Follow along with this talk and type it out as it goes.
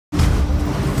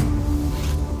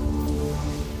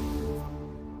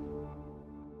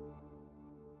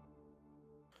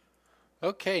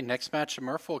Okay, next match of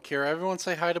Merfolk here. Everyone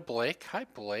say hi to Blake. Hi,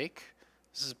 Blake.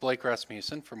 This is Blake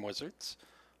Rasmussen from Wizards.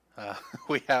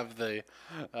 We have the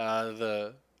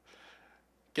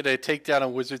gonna take down a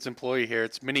Wizards employee here.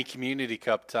 It's mini Community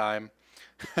Cup time.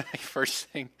 first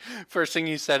thing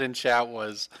you said in chat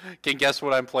was, "Can guess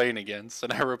what I'm playing against?"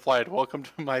 And I replied, "Welcome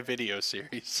to my video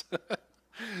series."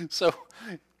 So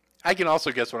I can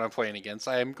also guess what I'm playing against.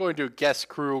 I am going to guess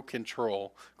Cruel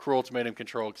Ultimatum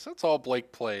Control, because that's all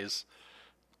Blake plays.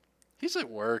 He's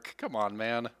at work. Come on,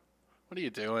 man. What are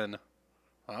you doing?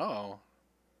 Oh.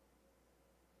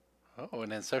 Oh,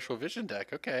 an Ancestral Vision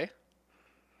deck. Okay.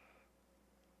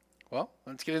 Well,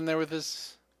 let's get in there with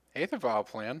this Aether Vial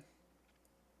plan.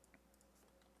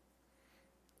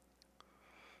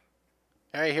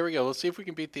 Alright, here we go. Let's see if we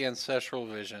can beat the Ancestral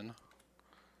Vision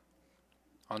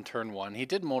on turn 1. He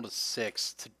did mold a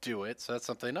 6 to do it, so that's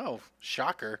something. Oh,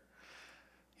 shocker.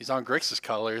 He's on Grixis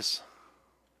colors.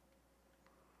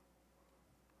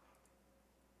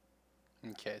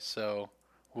 Okay, so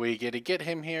we get to get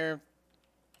him here.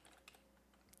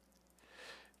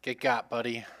 Get got,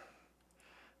 buddy.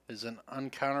 Is an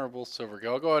uncounterable silver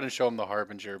go. I'll go ahead and show him the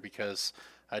Harbinger because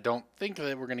I don't think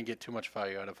that we're going to get too much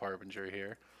value out of Harbinger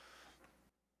here.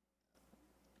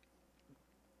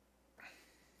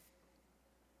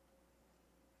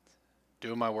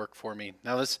 Doing my work for me.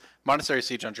 Now this Monastery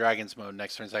Siege on Dragon's mode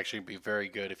next turn is actually going to be very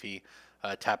good if he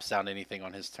taps down anything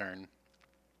on his turn.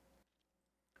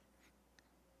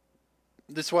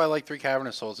 This is why I like 3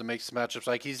 Cavernous Souls. It makes matchups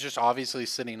like he's just obviously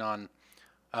sitting on...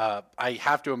 I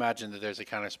have to imagine that there's a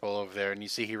counter spell over there, and you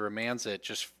see he remands it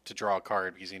just to draw a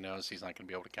card because he knows he's not going to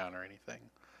be able to counter anything.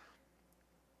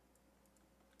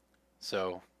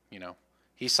 So, you know,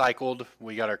 he cycled.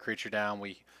 We got our creature down.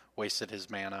 We wasted his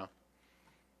mana.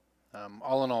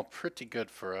 All in all, pretty good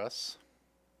for us.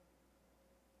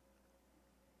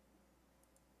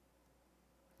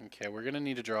 Okay, we're going to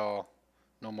need to draw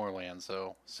no more lands,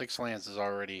 though. 6 lands is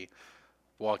already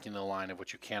walking the line of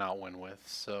what you cannot win with,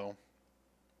 so...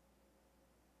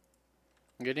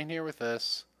 Get in here with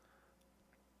this.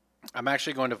 I'm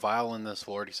actually going to Vial in this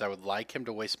Lord because I would like him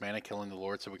to waste mana killing the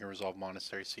Lord so we can resolve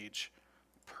Monastery Siege.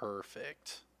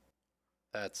 Perfect.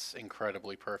 That's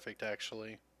incredibly perfect,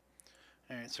 actually.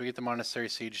 Alright, so we get the Monastery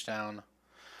Siege down.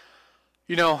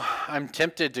 You know, I'm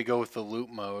tempted to go with the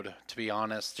loot mode, to be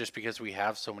honest, just because we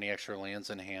have so many extra lands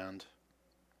in hand.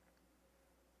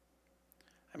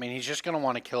 I mean, he's just going to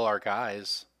want to kill our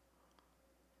guys.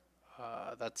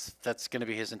 That's going to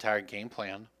be his entire game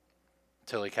plan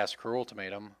until he casts Cruel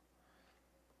Ultimatum.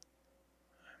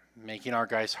 Making our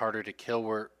guys harder to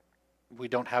kill. We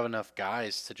don't have enough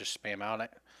guys to just spam out.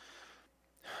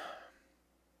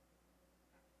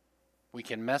 We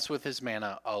can mess with his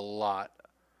mana a lot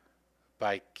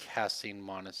by casting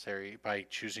Monastery, by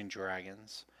choosing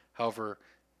dragons. However,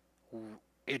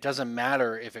 it doesn't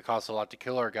matter if it costs a lot to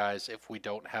kill our guys if we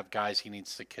don't have guys he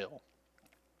needs to kill.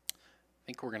 I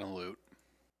think we're going to loot.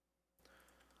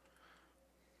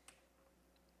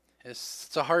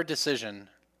 It's a hard decision,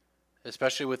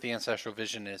 especially with the Ancestral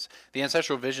Vision. The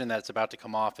Ancestral Vision that's about to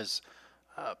come off is,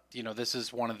 you know, this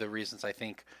is one of the reasons I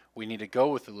think we need to go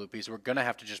with the loot, because we're going to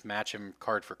have to just match him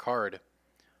card for card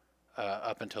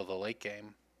up until the late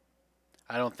game.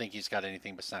 I don't think he's got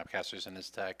anything but Snapcasters in his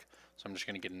deck, so I'm just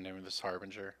going to get in there with this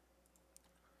Harbinger.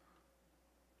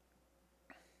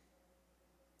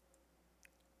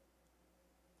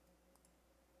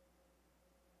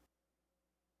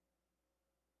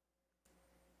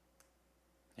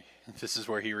 This is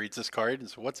where he reads this card and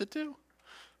says, what's it do?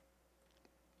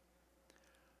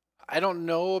 I don't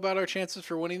know about our chances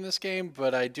for winning this game,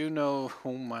 but I do know,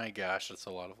 oh my gosh, that's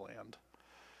a lot of land.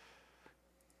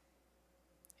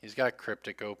 He's got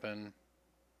Cryptic open.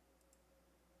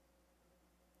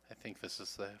 I think this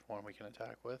is the one we can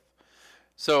attack with.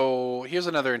 So here's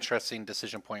another interesting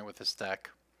decision point with this deck.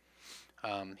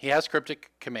 He has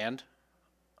Cryptic Command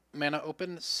mana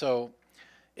open, so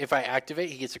if I activate,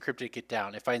 he gets a Cryptic get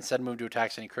down. If I instead move to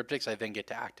attack any Cryptics, I then get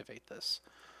to activate this.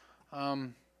 I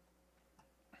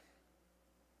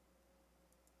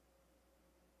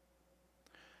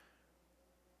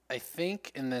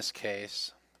think in this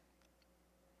case,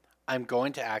 I'm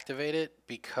going to activate it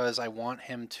because I want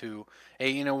him to. Hey,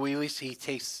 you know, at least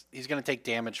he's going to take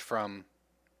damage from.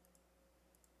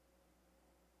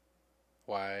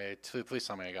 Why? Please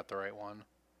tell me I got the right one.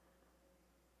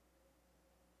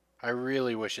 I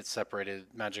really wish it separated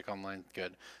Magic Online.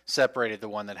 Good. Separated the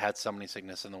one that had Summoning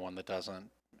Sickness and the one that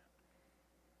doesn't.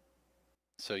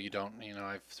 So you don't, you know,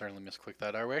 I've certainly misclicked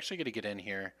that. Are we actually going to get in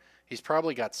here? He's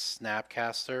probably got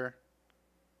Snapcaster.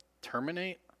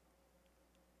 Terminate?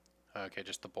 Okay,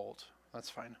 just the Bolt.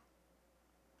 That's fine.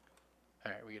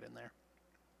 Alright, we get in there.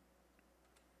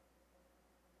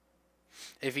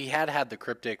 If he had had the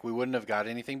Cryptic, we wouldn't have got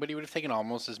anything, but he would have taken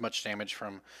almost as much damage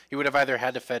from... He would have either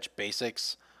had to fetch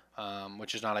basics,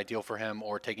 which is not ideal for him,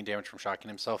 or taking damage from shocking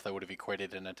himself. That would have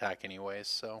equated an attack anyways,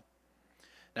 so...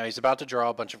 Now he's about to draw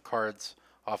a bunch of cards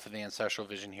off of the Ancestral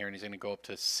Vision here, and he's going to go up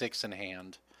to 6 in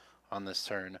hand on this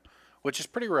turn, which is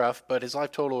pretty rough, but his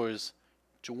life total is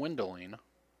dwindling.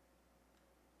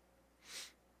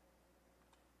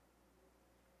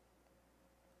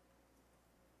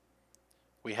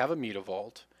 We have a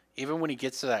Mutavault. Even when he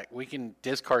gets to that, we can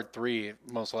discard 3,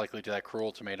 most likely to that Cruel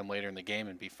Ultimatum later in the game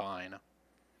and be fine.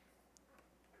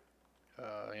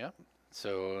 Yeah.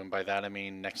 So, and by that I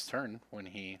mean next turn when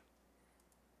he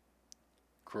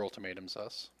Cruel Ultimatums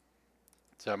us.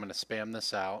 So I'm going to spam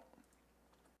this out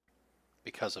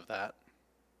because of that.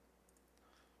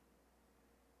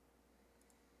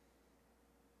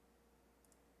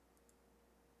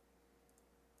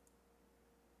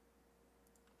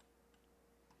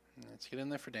 Let's get in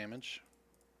there for damage.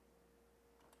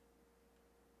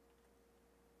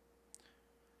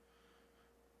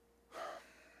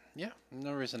 Yeah,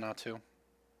 no reason not to.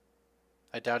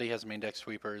 I doubt he has main deck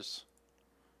sweepers.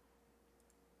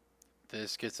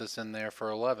 This gets us in there for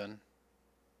 11.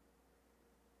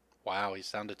 Wow, he's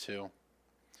down to 2.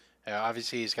 Yeah,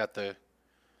 obviously he's got the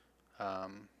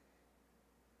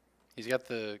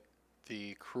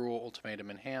Cruel Ultimatum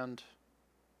in hand.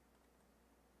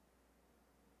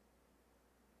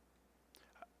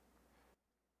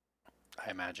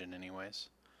 I imagine anyways.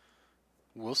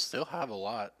 We'll still have a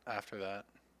lot after that.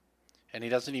 And he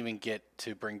doesn't even get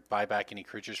to buy back any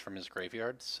creatures from his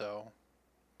graveyard, so...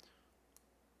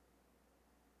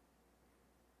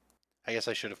 I guess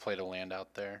I should have played a land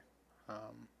out there.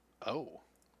 Oh.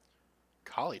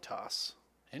 Kalitas.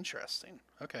 Interesting.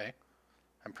 Okay.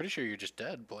 I'm pretty sure you're just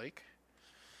dead, Blake.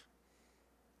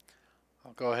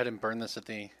 I'll go ahead and burn this at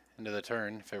the end of the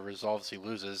turn. If it resolves, he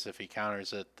loses. If he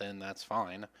counters it, then that's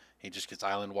fine. He just gets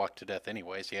island walked to death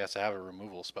anyways. He has to have a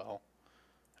removal spell.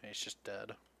 He's just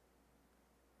dead.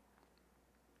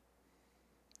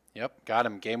 Yep, got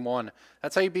him. Game 1.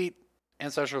 That's how you beat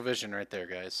Ancestral Vision right there,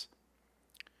 guys.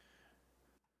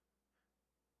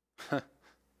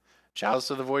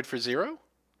 Chalice of the Void for 0?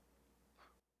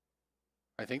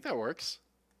 I think that works.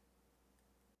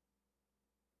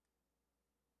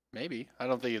 Maybe. I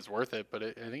don't think it's worth it, but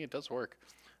I think it does work.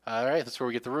 Alright, that's where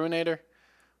we get the Ruinator.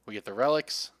 We get the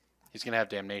Relics. He's going to have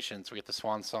Damnations. We get the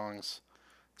Swan Songs.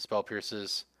 Spell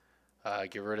Pierces.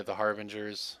 Get rid of the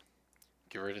Harbingers.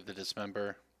 Get rid of the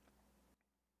Dismember.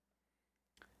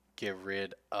 Get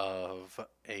rid of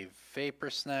a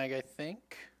Vapor Snag, I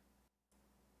think.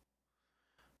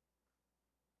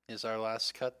 Is our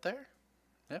last cut there?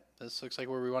 Yep, this looks like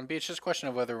where we want to be. It's just a question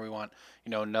of whether we want,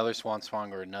 another Swan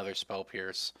Song or another Spell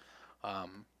Pierce.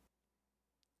 And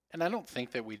I don't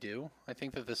think that we do. I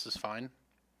think that this is fine.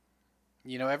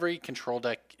 Every control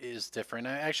deck is different.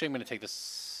 I'm going to take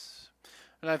this...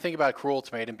 And I think about Cruel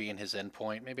Ultimatum being his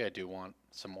endpoint. Maybe I do want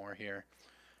some more here.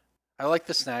 I like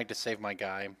the snag to save my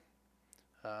guy.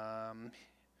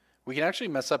 We can actually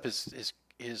mess up his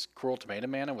Cruel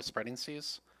Ultimatum mana with Spreading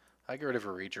Seas. I get rid of a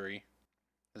Regery.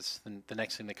 The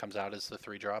next thing that comes out is the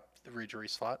 3-drop, the Regery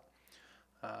slot.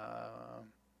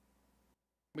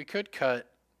 We could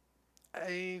cut.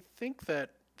 I think that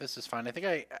this is fine. I think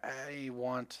I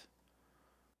want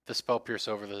the Spell Pierce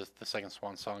over the second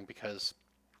Swan Song because,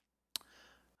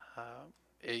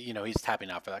 he's tapping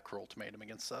out for that Cruel Ultimatum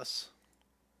against us.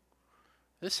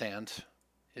 This hand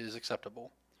is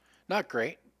acceptable. Not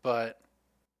great, but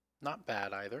not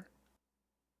bad either.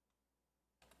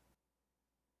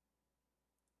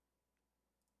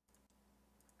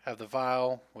 Have the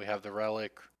Vial, we have the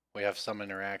Relic, we have some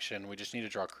interaction. We just need to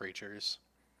draw creatures.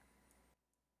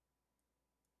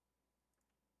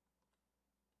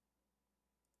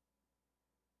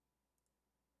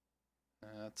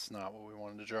 That's not what we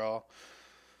wanted to draw.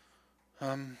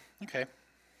 Okay.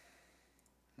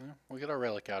 Yeah, we get our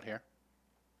Relic out here.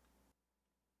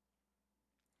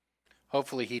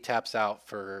 Hopefully he taps out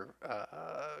for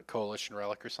Coalition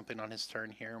Relic or something on his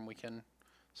turn here and we can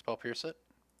Spell Pierce it.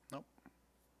 Nope.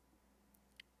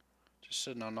 Just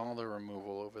sitting on all the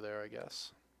removal over there, I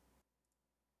guess.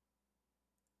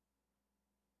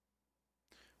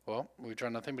 Well, we draw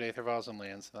nothing but Aether Vials and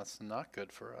lands, and that's not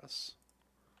good for us.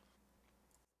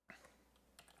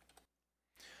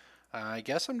 I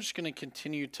guess I'm just going to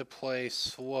continue to play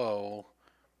slow,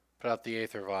 put out the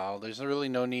Aether Vial. There's really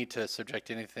no need to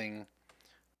subject anything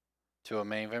to a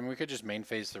main. I mean, we could just main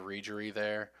phase the Regery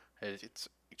there. It's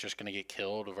just going to get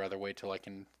killed. I'd rather wait till I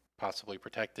can possibly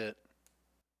protect it.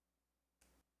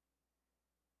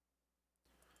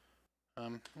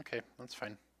 Okay, that's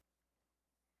fine.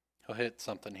 He'll hit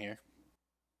something here.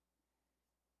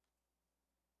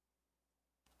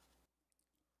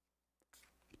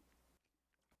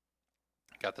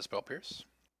 Got the Spell Pierce.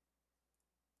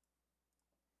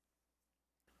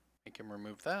 Make him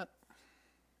remove that.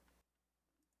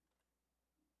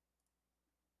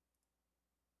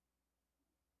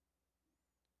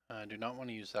 I do not want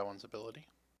to use that one's ability.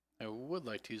 I would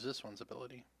like to use this one's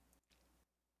ability.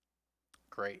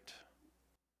 Great.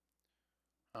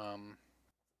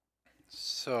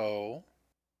 So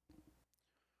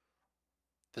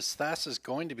this Thas is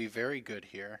going to be very good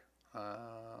here.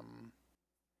 I'm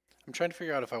trying to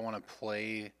figure out if I want to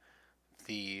play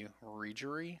the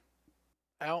Regery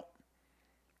out.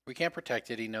 We can't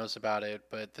protect it, he knows about it,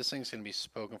 but this thing's going to be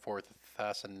spoken for with the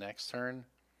Thassa next turn.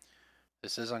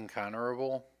 This is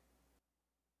uncounterable.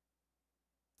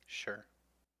 Sure.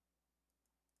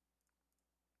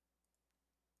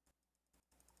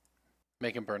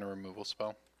 Make him burn a removal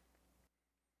spell.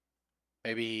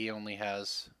 Maybe he only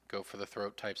has go for the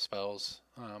throat type spells,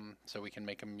 so we can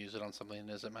make him use it on something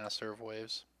that isn't Master of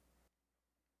Waves.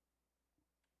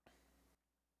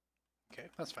 Okay,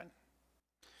 that's fine.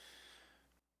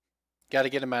 Got to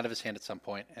get him out of his hand at some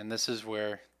point, and this is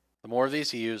where the more of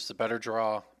these you use, the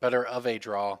better of a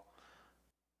draw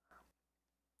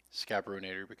Scab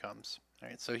Ruinator becomes. All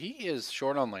right, so he is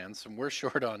short on lands, and we're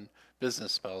short on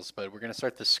business spells, but we're going to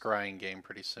start the scrying game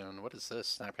pretty soon. What is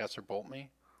this? Snapcaster Bolt me?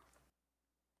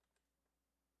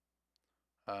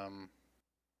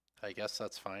 I guess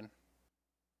that's fine.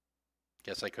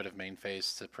 Guess I could have main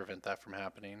phased to prevent that from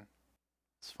happening.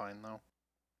 It's fine, though.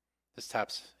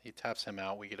 He taps him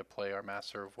out, we get to play our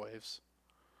Master of Waves.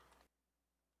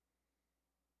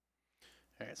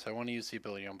 Alright, so I want to use the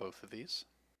ability on both of these.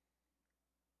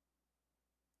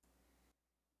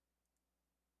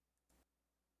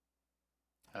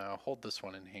 Hold this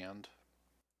one in hand.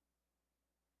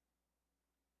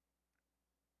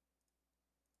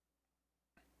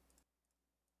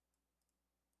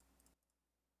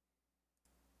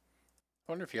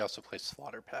 I wonder if he also plays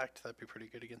Slaughter Pact. That'd be pretty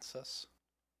good against us.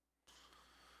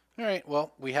 Alright,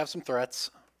 well, we have some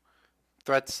threats.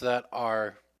 Threats that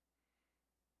are...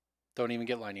 don't even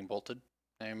get lightning bolted.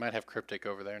 And we might have Cryptic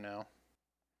over there now.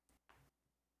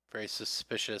 Very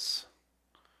suspicious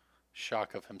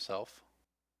shock of himself.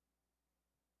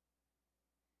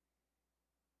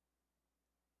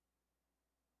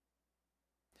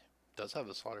 Does have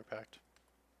the Slaughter Pact.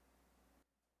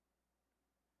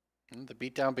 And the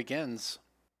beatdown begins.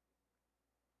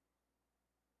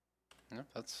 Yep,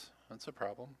 that's a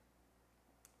problem.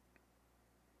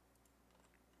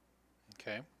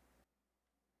 Okay.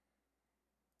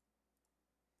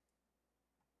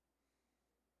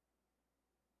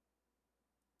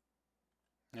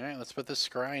 Alright, let's put this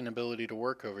scrying ability to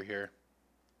work over here.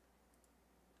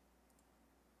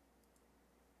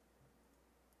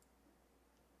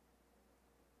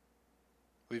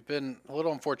 We've been a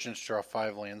little unfortunate to draw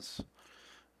 5 lands.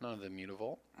 None of them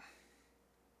Mutavault.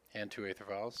 And 2 Aether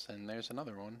Vials, and there's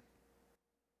another one.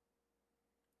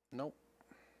 Nope.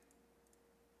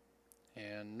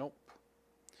 And nope.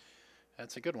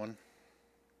 That's a good one.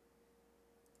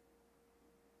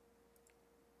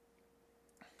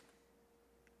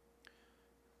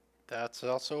 That's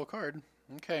also a card.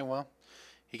 Okay, well,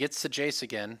 he gets to Jace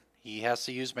again. He has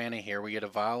to use mana here. We get a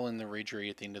Vial in the Regery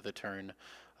at the end of the turn.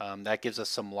 That gives us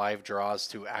some live draws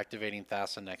to activating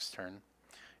Thassa next turn.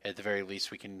 At the very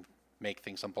least, we can make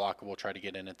things unblockable, try to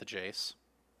get in at the Jace.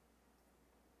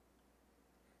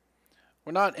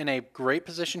 We're not in a great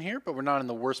position here, but we're not in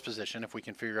the worst position if we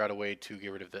can figure out a way to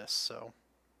get rid of this. So,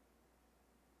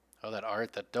 oh, that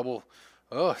art, that double,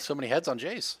 oh, so many heads on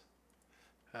Jace.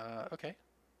 Okay.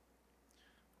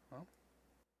 Well,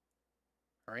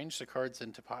 arrange the cards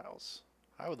into piles.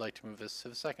 I would like to move this to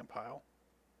the second pile.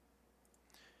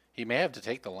 He may have to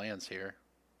take the lands here.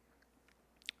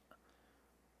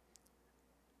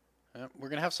 We're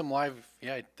gonna have some live.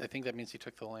 Yeah, I think that means he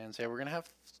took the lands. Yeah,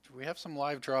 we have some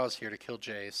live draws here to kill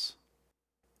Jace.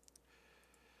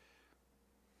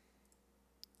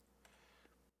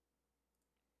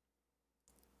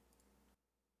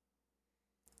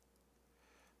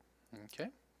 Okay,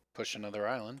 push another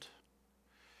island.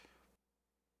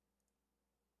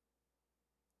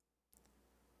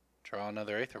 Draw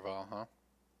another Aether Vial, huh?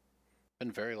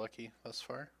 Been very lucky thus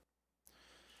far.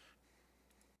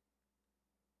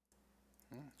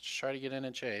 Let's try to get in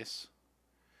a Jace.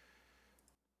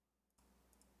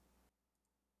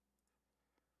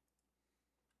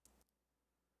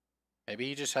 Maybe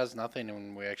he just has nothing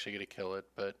and we actually get to kill it,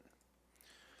 but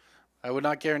I would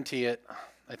not guarantee it.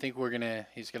 I think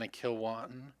he's gonna kill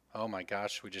one. Oh my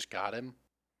gosh, we just got him.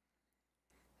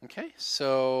 Okay,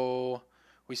 so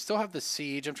we still have the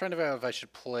siege. I'm trying to figure out if I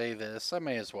should play this. I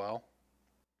may as well.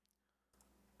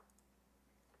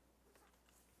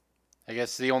 I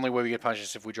guess the only way we get punished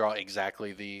is if we draw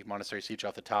exactly the Monastery Siege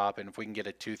off the top, and if we can get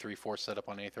a 2-3-4 setup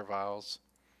on Aether Vials.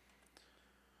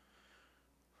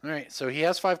 Alright, so he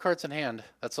has 5 cards in hand.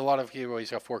 That's a lot of... Well,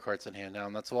 he's got 4 cards in hand now,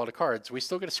 and that's a lot of cards. We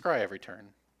still get a scry every turn.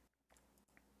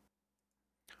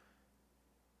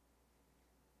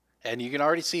 And you can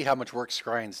already see how much work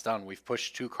scrying's done. We've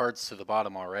pushed 2 cards to the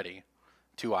bottom already.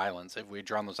 2 islands. If we had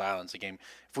drawn those islands, the game...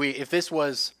 If this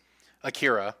was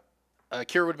Akira...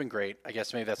 Akira would have been great. I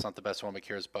guess maybe that's not the best one, but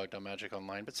Akira's bugged on Magic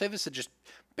Online. But say this had just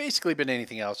basically been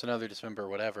anything else, another Dismember or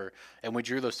whatever, and we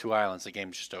drew those 2 islands, the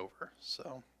game's just over.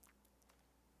 So...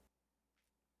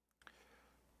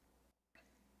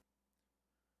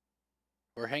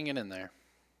 we're hanging in there.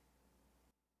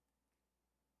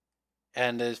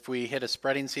 And if we hit a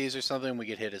Spreading Seas or something, we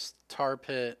could hit his Tar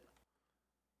Pit.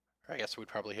 Or I guess we'd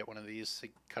probably hit one of these to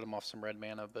cut him off some red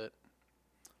mana, but...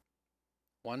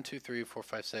 1, 2, 3, 4,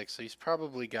 5, 6. So he's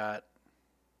probably got...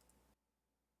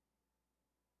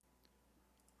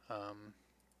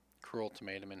 Cruel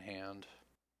Ultimatum in hand.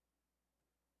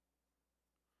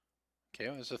 Okay,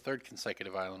 well, there's a 3rd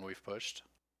consecutive island we've pushed.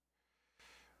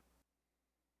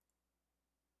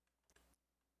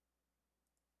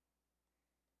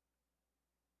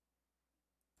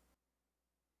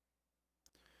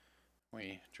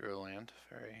 We drew a land.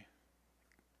 Very,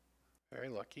 very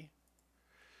lucky.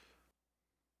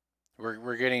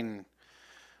 We're getting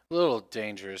a little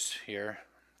dangerous here.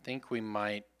 I think we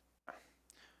might...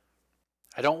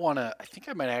 I don't want to... I think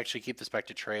I might actually keep this back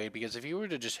to trade, because if you were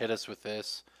to just hit us with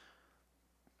this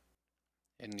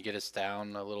and get us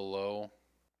down a little low,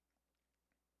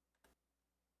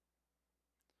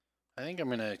 I think I'm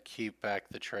going to keep back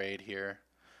the trade here.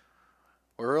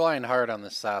 We're relying hard on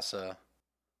the Sasa.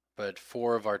 But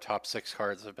 4 of our top 6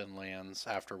 cards have been lands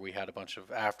after we had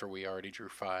after we already drew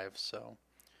 5, so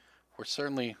we're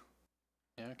certainly...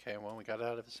 Yeah, okay, well, we got it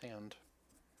out of his hand.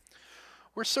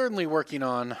 We're certainly working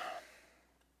at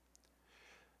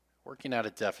a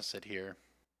deficit here.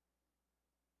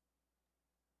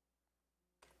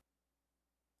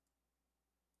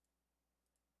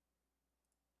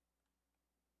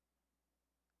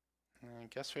 I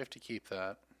guess we have to keep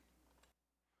that.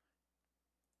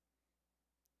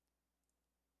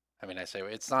 I mean, I say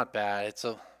it's not bad. It's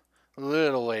a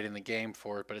little late in the game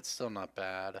for it, but it's still not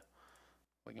bad.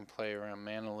 We can play around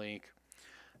Mana Leak.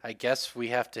 I guess we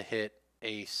have to hit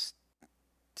a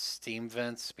Steam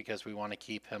Vents because we want to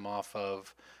keep him off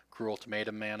of Cruel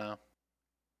Ultimatum mana,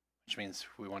 which means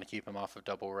we want to keep him off of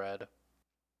double red.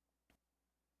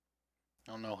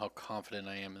 I don't know how confident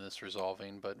I am in this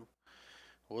resolving, but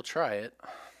we'll try it.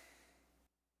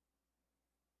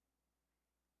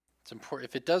 It's important.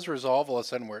 If it does resolve, all of a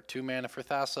sudden we're at 2 mana for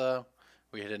Thassa.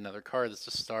 We hit another card. That's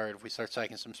a start. If we start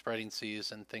stacking some Spreading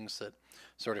Seas and things that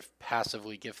sort of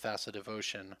passively give Thassa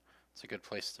devotion, it's a good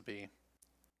place to be.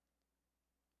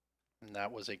 And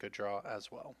that was a good draw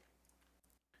as well.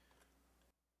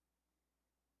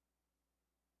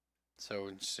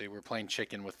 So see, we're playing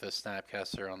chicken with the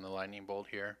Snapcaster on the Lightning Bolt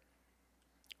here.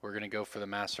 We're going to go for the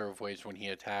Master of Waves when he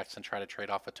attacks and try to trade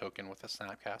off a token with the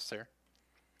Snapcaster.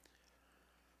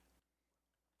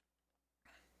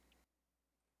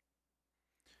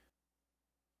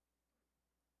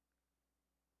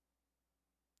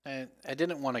 I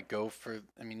didn't want to go for...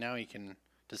 I mean, now he can...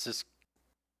 Does this...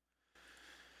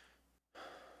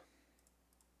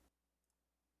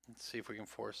 Let's see if we can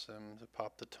force him to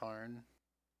pop the Tarn.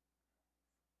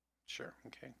 Sure,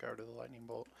 okay, go to the Lightning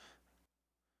Bolt.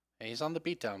 And he's on the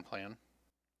beatdown plan.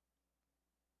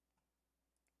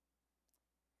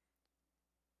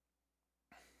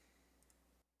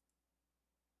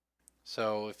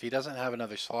 So if he doesn't have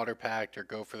another Slaughter Pact or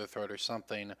go for the throat or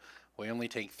something, we only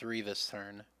take 3 this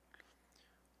turn,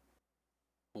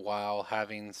 while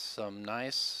having some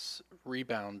nice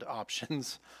rebound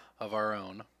options of our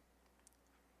own.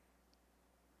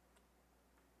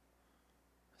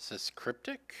 Is this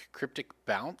Cryptic? Cryptic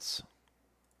Bounce?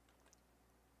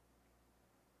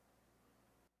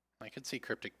 I could see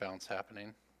Cryptic Bounce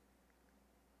happening.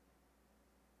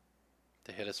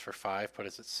 To hit us for 5, put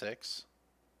us at 6.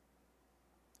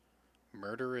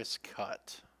 Murderous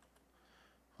Cut.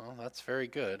 Well, that's very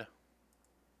good.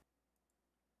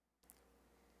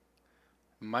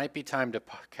 Might be time to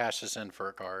cash this in for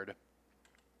a card.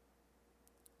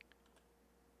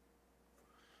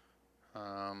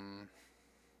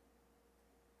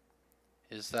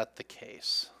 Is that the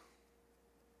case?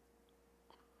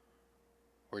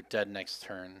 We're dead next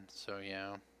turn, so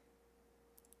yeah.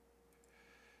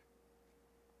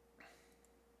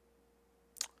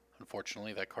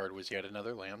 Unfortunately, that card was yet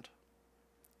another land.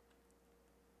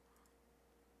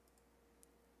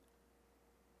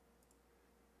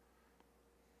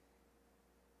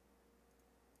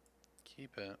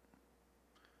 Keep it.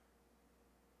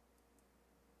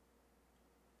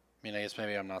 I mean, I guess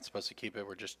maybe I'm not supposed to keep it.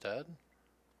 We're just dead.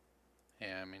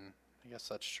 Yeah, I mean, I guess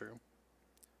that's true.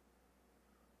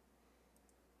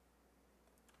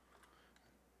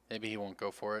 Maybe he won't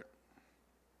go for it.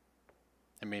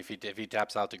 I mean, if he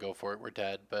taps out to go for it, we're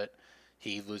dead. But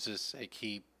he loses. Like,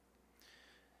 he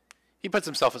puts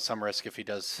himself at some risk if he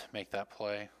does make that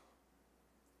play.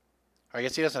 Or I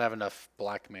guess he doesn't have enough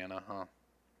black mana, huh?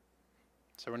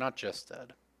 So we're not just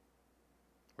dead.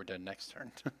 We're dead next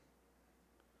turn.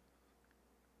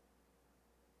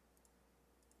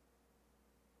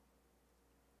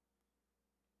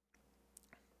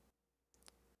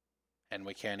 And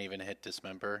we can't even hit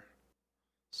dismember.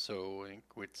 So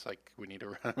it's like we need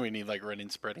to run, we need like running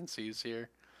spreading seas here.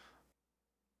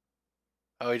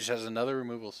 Oh, he just has another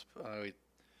removal.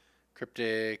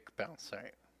 Cryptic bounce. All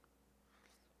right.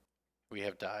 We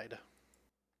have died.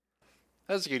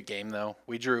 That was a good game though.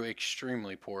 We drew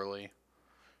extremely poorly.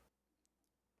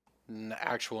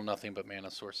 Actual nothing but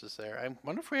mana sources there. I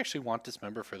wonder if we actually want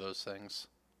dismember for those things.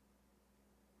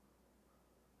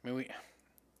 I mean,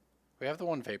 we have the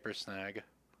one vapor snag.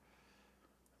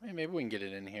 I mean, maybe we can get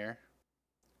it in here.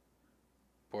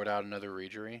 Board out another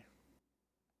Regery.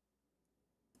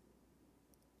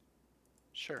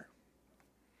 Sure.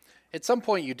 At some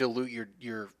point, you dilute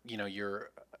your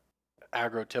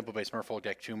aggro tempo-based Merfolk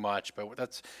deck too much, but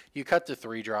that's you cut to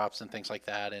 3-drops and things like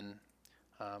that, and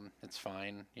it's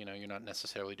fine. You know, you're not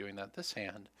necessarily doing that. This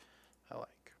hand, I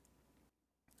like.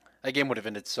 That game would have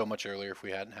ended so much earlier if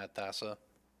we hadn't had Thassa.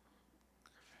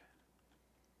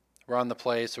 We're on the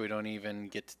play, so we don't even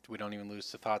lose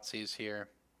to Thoughtseize here.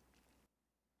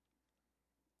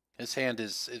 This hand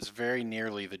is very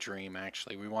nearly the dream,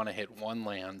 actually. We want to hit one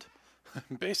land,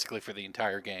 basically for the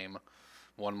entire game.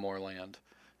 One more land,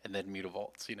 and then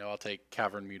Mutavaults. You know, I'll take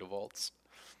Cavern Mutavaults.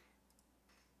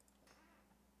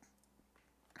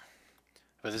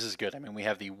 But this is good. I mean, we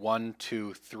have the 1,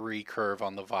 2, 3 curve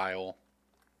on the Vial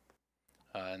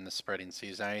in the Spreading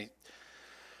Seas. I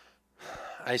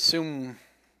assume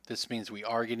this means we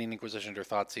are getting Inquisition or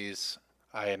Thoughtseize.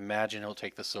 I imagine he'll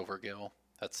take the Silvergill.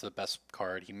 That's the best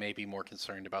card. He may be more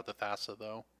concerned about the Thassa,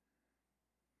 though.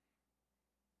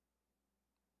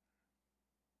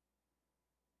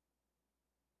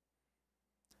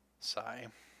 Sigh.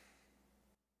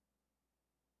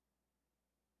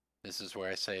 This is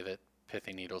where I say that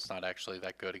Pithy Needle's not actually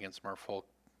that good against Merfolk,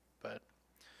 but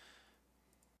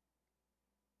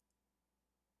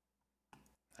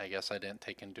I guess I didn't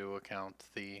take into account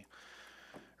the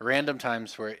random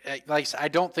times where, like, I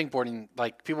don't think boarding,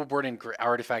 like, people boarding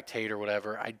Artifact Hate or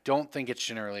whatever, I don't think it's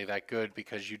generally that good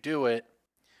because you do it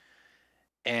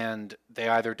and they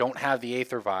either don't have the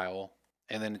Aether Vial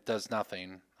and then it does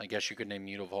nothing. I guess you could name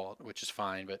Mutavault, which is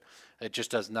fine, but it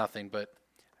just does nothing. But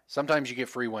sometimes you get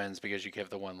free wins because you give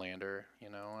the one lander, you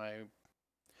know.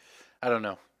 I don't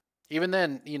know. Even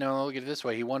then, you know, look at it this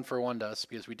way. He won for one to us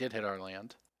because we did hit our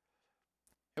land.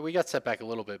 And we got set back a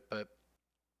little bit, but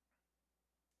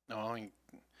no, I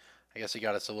guess he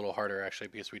got us a little harder actually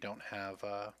because we don't have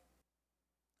a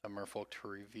Merfolk to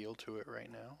reveal to it right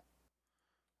now.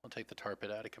 We'll take the tar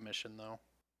pit out of commission though.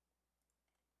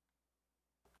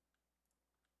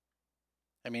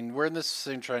 I mean, we're in this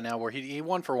situation right now where he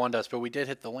won for one to us, but we did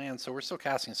hit the land, so we're still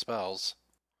casting spells.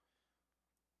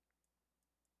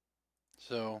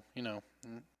 So, you know,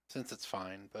 since it's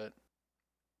fine, but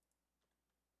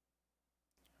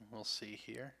we'll see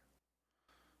here.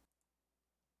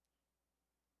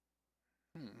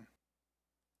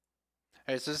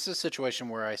 Alright, so this is a situation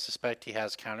where I suspect he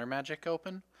has counter magic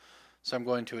open. So I'm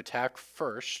going to attack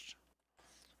first.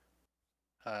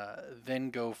 Then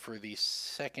go for the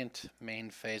second main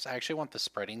phase. I actually want the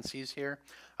Spreading Seas here.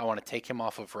 I want to take him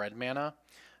off of red mana.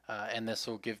 And this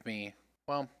will give me,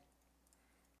 well,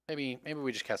 maybe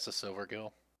we just cast the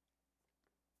Silvergill.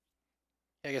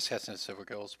 Yeah, I guess casting the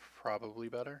Silvergill is probably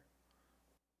better.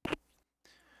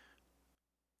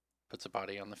 Puts a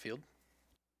body on the field.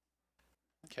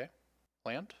 Okay.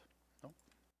 Land? Nope.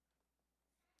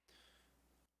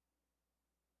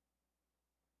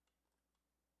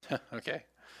 Okay.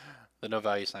 The no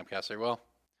value Snapcaster. Well,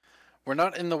 we're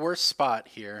not in the worst spot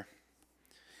here.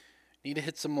 Need to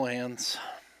hit some lands.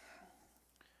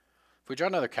 If we draw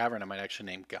another cavern, I might actually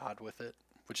name God with it,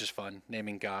 which is fun.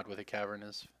 Naming God with a cavern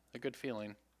is a good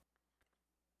feeling.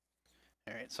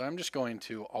 Alright, so I'm just going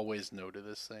to always no to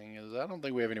this thing, as I don't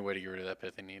think we have any way to get rid of that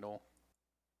Pithing Needle.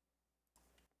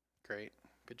 Great.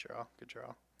 Good draw. Good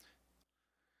draw.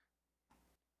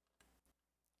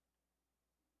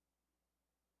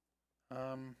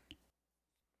 I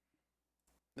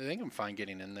think I'm fine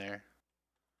getting in there.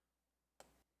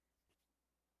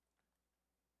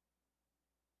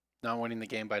 Not winning the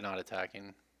game by not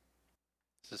attacking.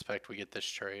 Suspect we get this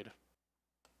trade.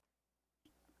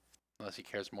 Unless he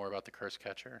cares more about the Curse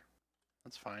Catcher.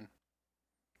 That's fine.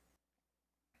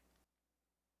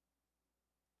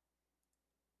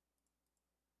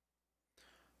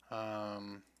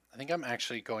 I think I'm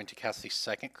actually going to cast the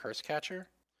second Curse Catcher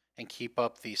and keep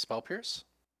up the Spell Pierce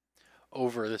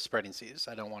over the Spreading Seas.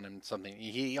 I don't want him something.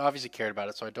 He obviously cared about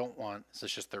it, so I don't want. This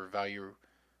is just their value.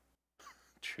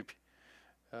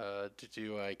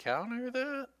 Do I counter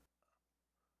that?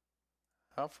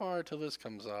 How far till this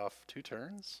comes off? 2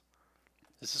 turns?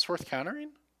 Is this worth countering?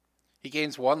 He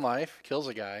gains 1 life, kills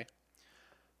a guy.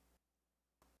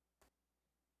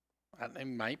 It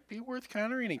might be worth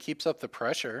countering. He keeps up the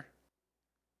pressure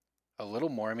a little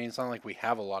more. I mean, it's not like we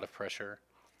have a lot of pressure,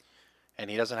 and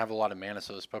he doesn't have a lot of mana,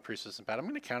 so the Spell Priest isn't bad. I'm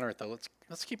going to counter it though.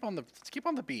 Let's keep on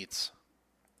the beats.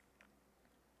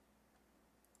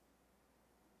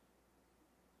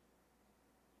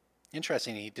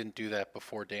 Interesting, he didn't do that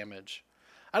before damage.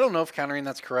 I don't know if countering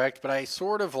that's correct, but I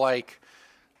sort of like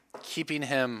keeping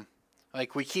him,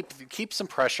 like we keep some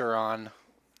pressure on.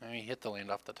 I mean, he hit the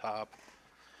land off the top.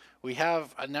 We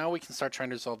have, now we can start trying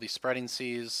to resolve these Spreading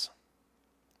Seas.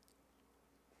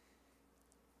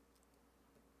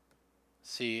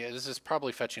 See, this is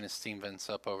probably fetching his Steam Vents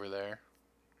up over there.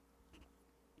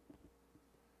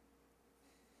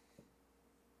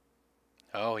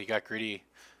 Oh, he got greedy.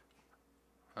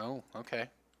 Oh, okay.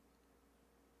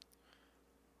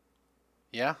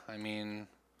 Yeah, I mean,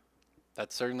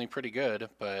 that's certainly pretty good,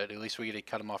 but at least we get to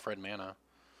cut him off red mana.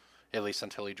 At least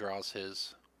until he draws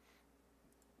his...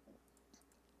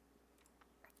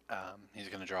 he's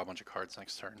going to draw a bunch of cards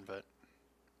next turn, but...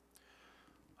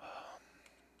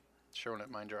 sure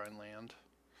wouldn't mind drawing land.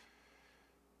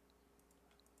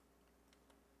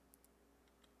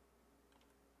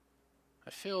 I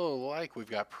feel like we've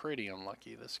got pretty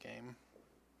unlucky this game.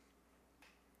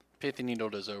 Pithing Needle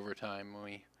does overtime.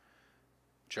 We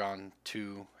drawn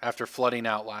 2. After flooding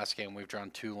out last game, we've drawn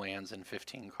 2 lands and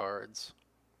 15 cards.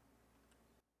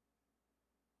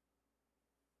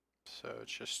 So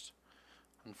it's just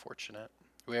unfortunate.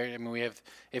 I mean, we have.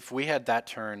 If we had that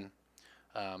turn,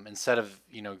 instead of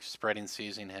spreading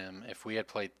seizing him, if we had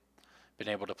been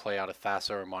able to play out a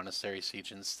Thassa or Monastery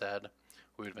Siege instead,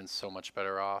 we would have been so much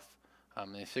better off.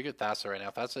 If you get Thassa right now,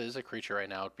 if Thassa is a creature right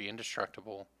now, it'd be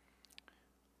indestructible.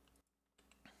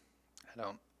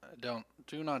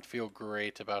 Do not feel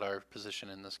great about our position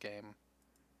in this game.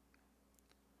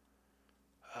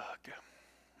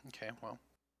 Okay, well,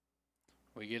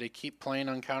 we get to keep playing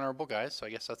uncounterable guys, so I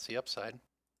guess that's the upside.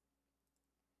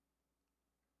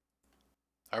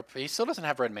 He still doesn't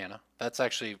have red mana. That's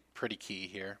actually pretty key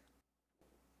here.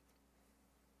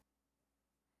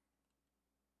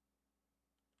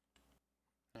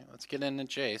 Right, let's get into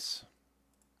Jace.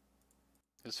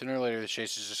 Because sooner or later, the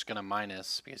Jace is just going to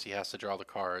minus because he has to draw the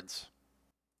cards.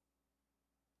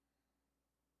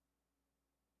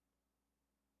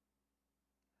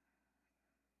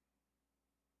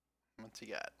 What's he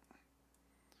got?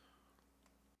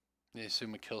 They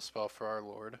assume a kill spell for our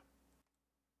Lord.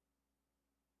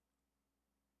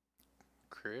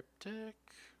 Cryptic.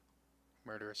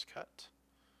 Murderous Cut.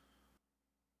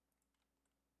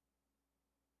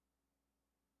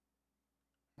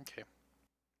 Okay.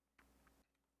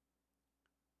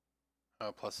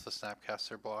 Oh, plus the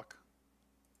Snapcaster block.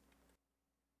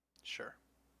 Sure.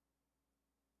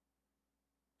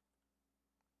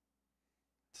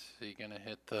 So you're gonna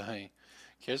hit the... He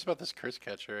cares about this Curse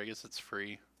Catcher. I guess it's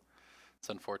free. It's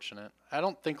unfortunate. I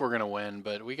don't think we're gonna win,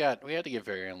 but we had to get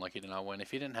very unlucky to not win.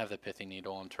 If he didn't have the Pithing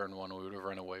Needle on turn 1, we would have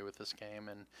run away with this game.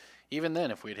 And even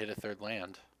then, if we'd hit a 3rd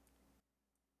land,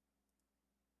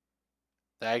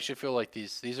 I actually feel like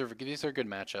these are good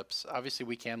matchups. Obviously,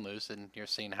 we can lose, and you're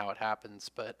seeing how it happens.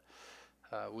 But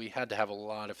we had to have a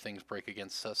lot of things break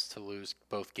against us to lose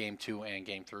both Game 2 and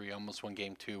Game 3. Almost won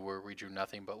Game 2 where we drew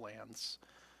nothing but lands.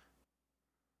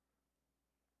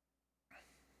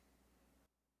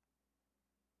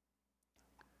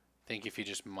 I think if he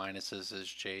just minuses his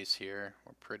Jace here,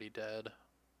 we're pretty dead.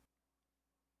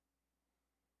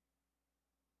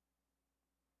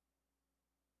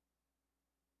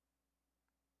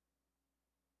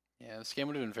 Yeah, this game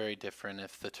would have been very different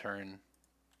if the turn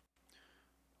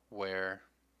where...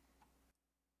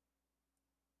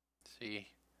 See,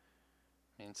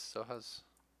 I mean, it still has...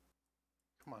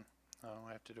 Come on. Oh,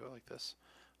 I have to do it like this.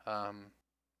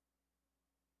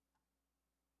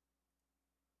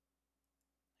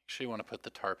 Actually, want to put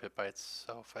the tar pit by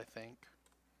itself, I think.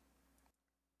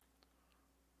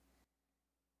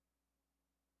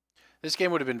 This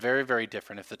game would have been very, very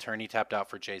different if the turn he tapped out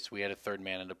for Jace, we had a third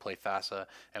mana to play Thassa,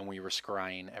 and we were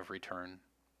scrying every turn.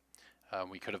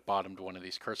 We could have bottomed one of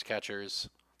these curse catchers.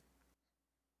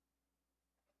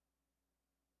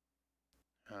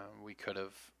 We could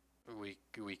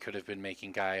have been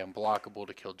making Guy unblockable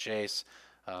to kill Jace.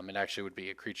 It actually would be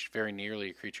a creature, very nearly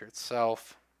a creature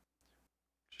itself.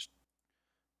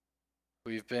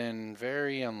 We've been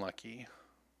very unlucky.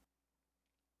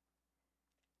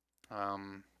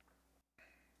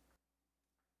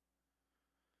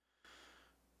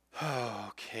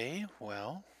 Okay,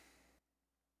 well,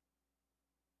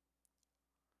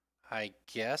 I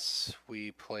guess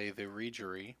we play the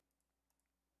Regery.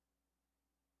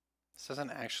 This doesn't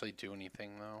actually do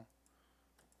anything, though.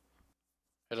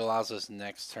 It allows us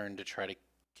next turn to try to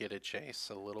get a Jace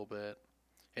a little bit.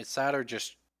 It's that or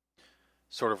just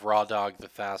sort of raw dog the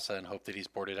Thassa and hope that he's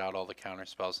boarded out all the counter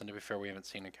spells. And to be fair, we haven't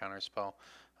seen a counter spell.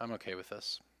 I'm okay with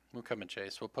this. We'll come at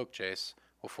Jace. We'll poke Jace.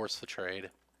 We'll force the trade.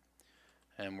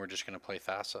 And we're just going to play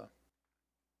Thassa.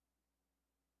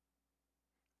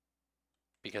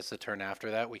 Because the turn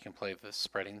after that, we can play the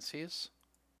Spreading Seas.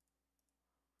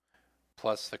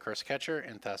 Plus the Curse Catcher,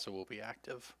 and Thassa will be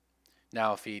active.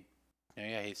 Now if he...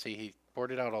 Yeah, he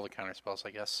boarded out all the counter spells,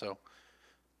 I guess, so...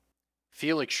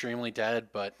 Feel extremely dead,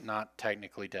 but not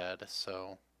technically dead,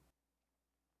 so...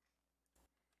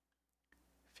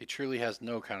 If he truly has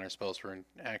no counter spells, we're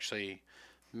actually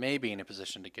maybe in a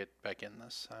position to get back in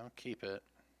this. I'll keep it,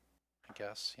 I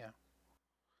guess, yeah.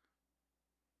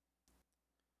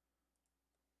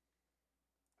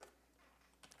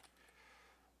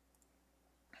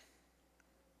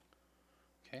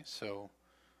 Okay, so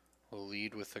we'll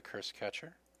lead with the Curse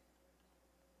Catcher.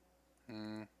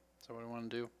 Is that what I want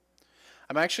to do?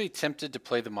 I'm actually tempted to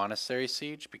play the Monastery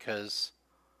Siege because...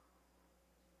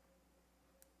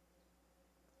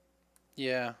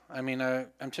 Yeah, I mean,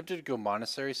 I'm tempted to go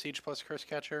Monastery Siege plus Curse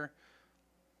Catcher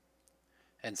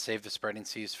and save the Spreading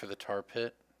Seas for the Tar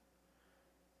Pit.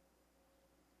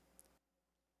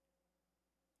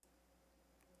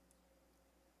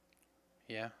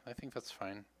 Yeah, I think that's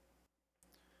fine.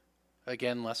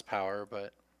 Again, less power,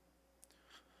 but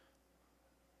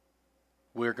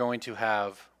we're going to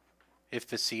have, if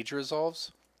the siege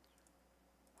resolves,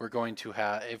 we're going to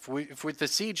have, if with the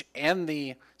siege and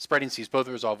the Spreading Seas both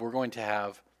resolve, we're going to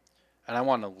have, and I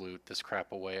want to loot this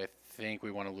crap away. I think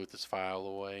we want to loot this file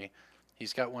away.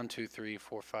 He's got 1, 2, 3,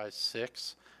 4, 5,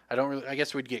 6. I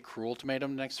guess we'd get Cruel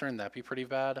Ultimatum next turn. That'd be pretty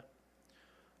bad.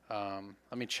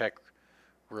 Let me check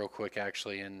real quick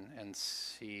actually and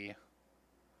see.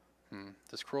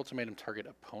 Does Cruel Ultimatum target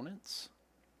opponents?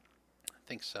 I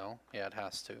think so. Yeah, it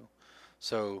has to.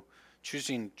 So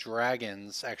choosing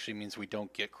dragons actually means we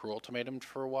don't get Cruel Ultimatum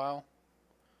for a while.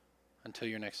 Until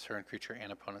your next turn, creature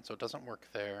and opponent. So it doesn't work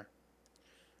there.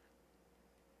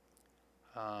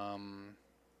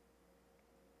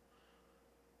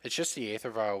 It's just the Aether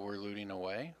Vial we're looting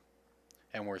away.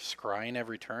 And we're scrying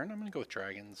every turn. I'm going to go with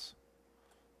dragons.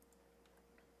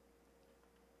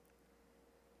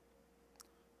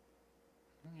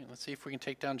 Let's see if we can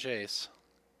take down Jace.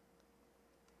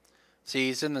 See,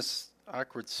 he's in this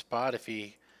awkward spot if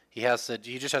he has to,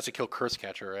 he just has to kill Curse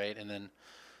Catcher, right? And then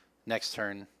next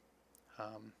turn,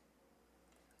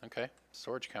 okay,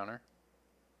 storage counter.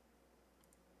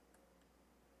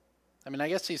 I mean, I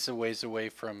guess he's a ways away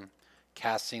from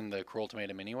casting the Cruel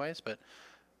Ultimatum anyways, but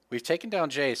we've taken down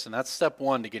Jace, and that's step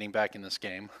one to getting back in this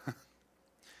game.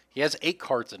 He has 8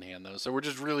 cards in hand, though, so we're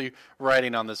just really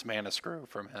riding on this mana screw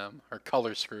from him. Or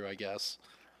color screw, I guess.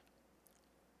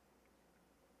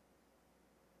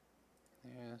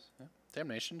 Yes. Yeah.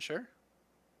 Damnation, sure.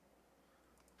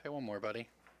 Pay one more, buddy.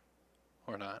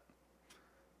 Or not.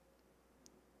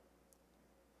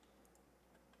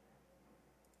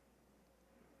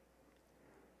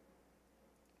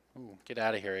 Ooh, get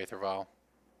out of here, Aether Vial.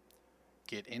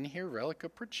 Get in here, Relic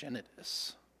of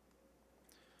Progenitus.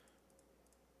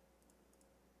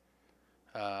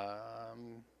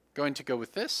 Going to go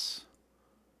with this.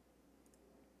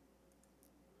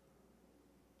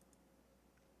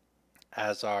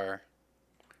 As our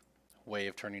way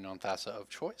of turning on Thassa of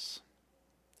choice.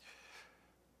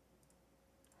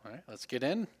 Alright, let's get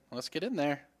in. Let's get in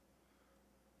there.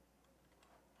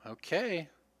 Okay.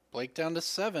 Blake down to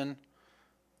 7.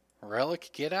 Relic,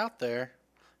 get out there.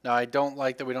 Now, I don't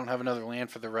like that we don't have another land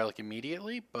for the Relic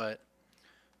immediately, but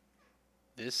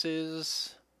this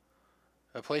is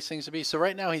A place things to be. So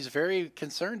right now he's very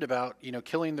concerned about,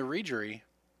 killing the Regery.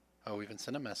 Oh, we even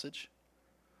sent a message.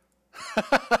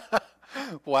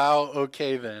 Wow,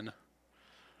 okay then.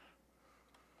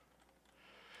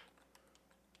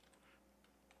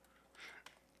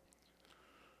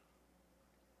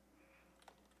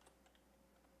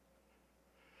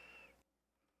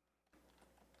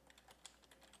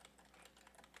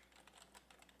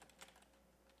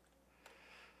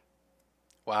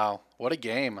 Wow, what a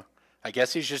game. I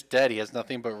guess he's just dead. He has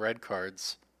nothing but red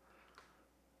cards.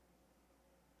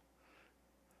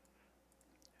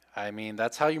 I mean,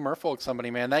 that's how you Merfolk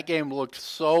somebody, man. That game looked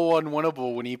so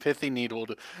unwinnable when he Pithy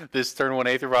Needled this turn 1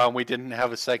 Aether Vial and we didn't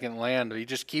have a second land. You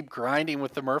just keep grinding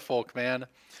with the Merfolk, man.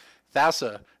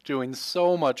 Thassa doing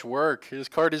so much work. His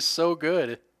card is so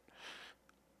good.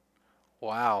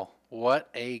 Wow, what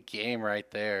a game right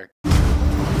there.